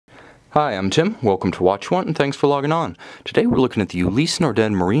Hi, I'm Tim. Welcome to Watch You Want, and thanks for logging on. Today we're looking at the Ulysse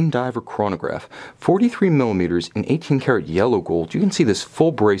Nardin Marine Diver Chronograph, 43mm in 18-karat yellow gold. You can see this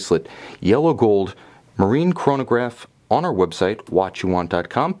full bracelet, yellow gold marine chronograph on our website,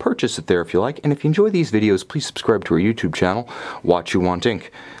 watchyouwant.com. Purchase it there if you like, and if you enjoy these videos, please subscribe to our YouTube channel, Watch You Want Inc.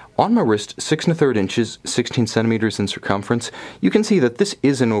 On my wrist, 6 1/3 inches, 16 centimeters in circumference, you can see that this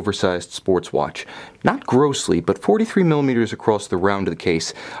is an oversized sports watch. Not grossly, but 43mm across the round of the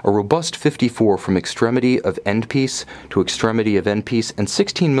case, a robust 54 from extremity of end piece to extremity of end piece, and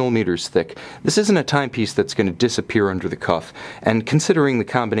 16mm thick. This isn't a timepiece that's going to disappear under the cuff, and considering the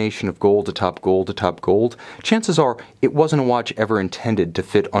combination of gold to top gold to top gold, chances are it wasn't a watch ever intended to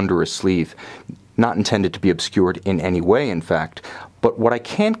fit under a sleeve. Not intended to be obscured in any way, in fact. But what I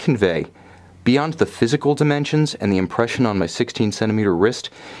can convey, beyond the physical dimensions and the impression on my 16-centimeter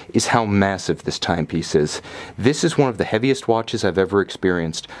wrist, is how massive this timepiece is. This is one of the heaviest watches I've ever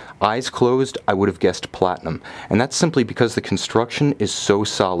experienced. Eyes closed, I would have guessed platinum. And that's simply because the construction is so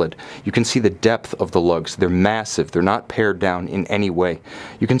solid. You can see the depth of the lugs. They're massive. They're not pared down in any way.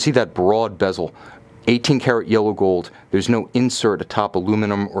 You can see that broad bezel. 18-karat yellow gold. There's no insert atop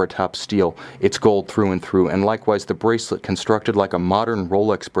aluminum or atop steel. It's gold through and through. And likewise, the bracelet constructed like a modern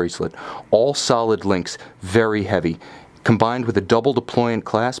Rolex bracelet. All solid links, very heavy. Combined with a double deployant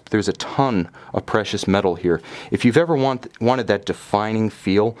clasp, there's a ton of precious metal here. If you've ever wanted that defining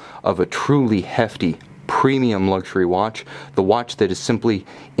feel of a truly hefty, premium luxury watch, the watch that is simply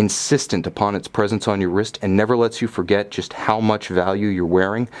insistent upon its presence on your wrist and never lets you forget just how much value you're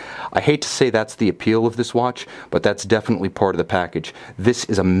wearing. I hate to say that's the appeal of this watch, but that's definitely part of the package. This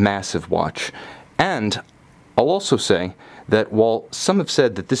is a massive watch. And I'll also say that while some have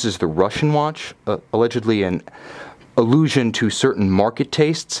said that this is the Russian watch, allegedly an allusion to certain market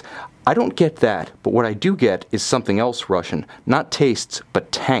tastes, I don't get that, but what I do get is something else Russian. Not tastes,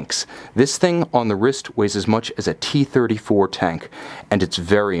 but tanks. This thing on the wrist weighs as much as a T-34 tank, and it's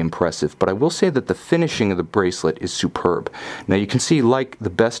very impressive. But I will say that the finishing of the bracelet is superb. Now you can see, like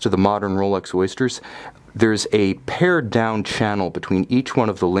the best of the modern Rolex oysters, there's a pared down channel between each one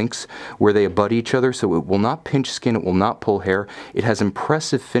of the links where they abut each other, so it will not pinch skin, it will not pull hair. It has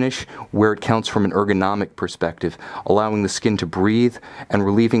impressive finish where it counts from an ergonomic perspective, allowing the skin to breathe and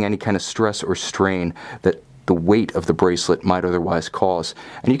relieving any kind of stress or strain that the weight of the bracelet might otherwise cause.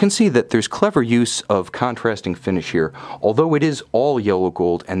 And you can see that there's clever use of contrasting finish here. Although it is all yellow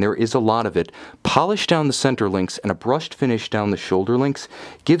gold, and there is a lot of it, polish down the center links and a brushed finish down the shoulder links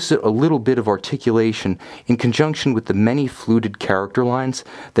gives it a little bit of articulation in conjunction with the many fluted character lines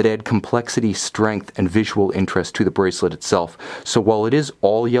that add complexity, strength, and visual interest to the bracelet itself. So while it is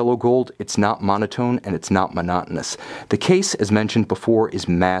all yellow gold, it's not monotone and it's not monotonous. The case, as mentioned before, is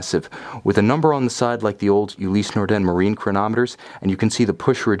massive, with a number on the side like the old Ulysse Nardin marine chronometers, and you can see the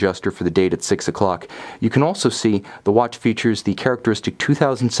pusher adjuster for the date at 6 o'clock. You can also see the watch features the characteristic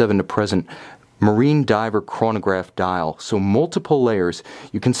 2007 to present marine diver chronograph dial, so multiple layers.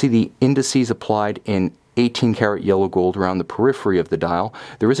 You can see the indices applied in 18-karat yellow gold around the periphery of the dial.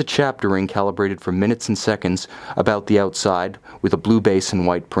 There is a chapter ring calibrated for minutes and seconds about the outside with a blue base and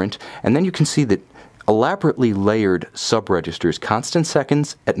white print, and then you can see that elaborately layered sub-registers, constant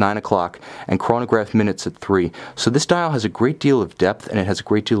seconds at 9 o'clock and chronograph minutes at 3. So this dial has a great deal of depth and it has a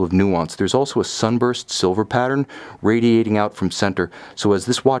great deal of nuance. There's also a sunburst silver pattern radiating out from center, so as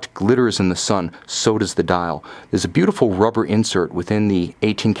this watch glitters in the sun, so does the dial. There's a beautiful rubber insert within the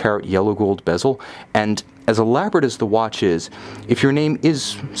 18-karat yellow gold bezel, and as elaborate as the watch is, if your name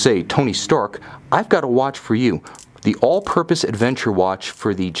is, say, Tony Stark, I've got a watch for you. The all-purpose adventure watch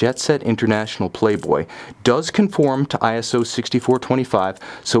for the Jet Set International Playboy does conform to ISO 6425,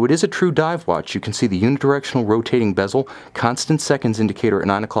 so it is a true dive watch. You can see the unidirectional rotating bezel, constant seconds indicator at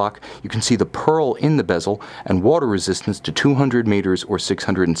 9 o'clock. You can see the pearl in the bezel, and water resistance to 200 meters or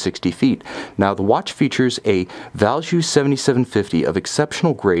 660 feet. Now, the watch features a Valjoux 7750 of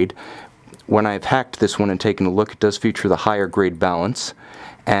exceptional grade. When I've hacked this one and taken a look, it does feature the higher grade balance,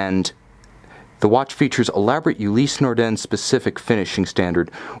 and the watch features elaborate Ulysse Nardin specific finishing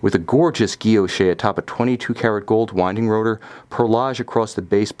standard with a gorgeous guilloche atop a 22-karat gold winding rotor, perlage across the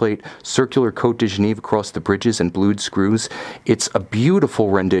base plate, circular Côte de Genève across the bridges and blued screws. It's a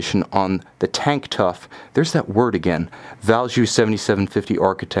beautiful rendition on the tank tough, there's that word again, Valjoux 7750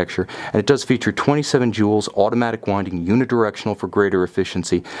 architecture, and it does feature 27 joules, automatic winding, unidirectional for greater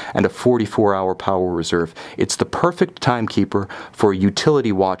efficiency, and a 44-hour power reserve. It's the perfect timekeeper for a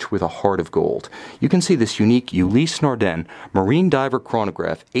utility watch with a heart of gold. You can see this unique Ulysse Nardin Marine Diver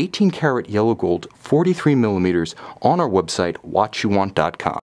Chronograph 18-karat yellow gold 43mm on our website watchyouwant.com.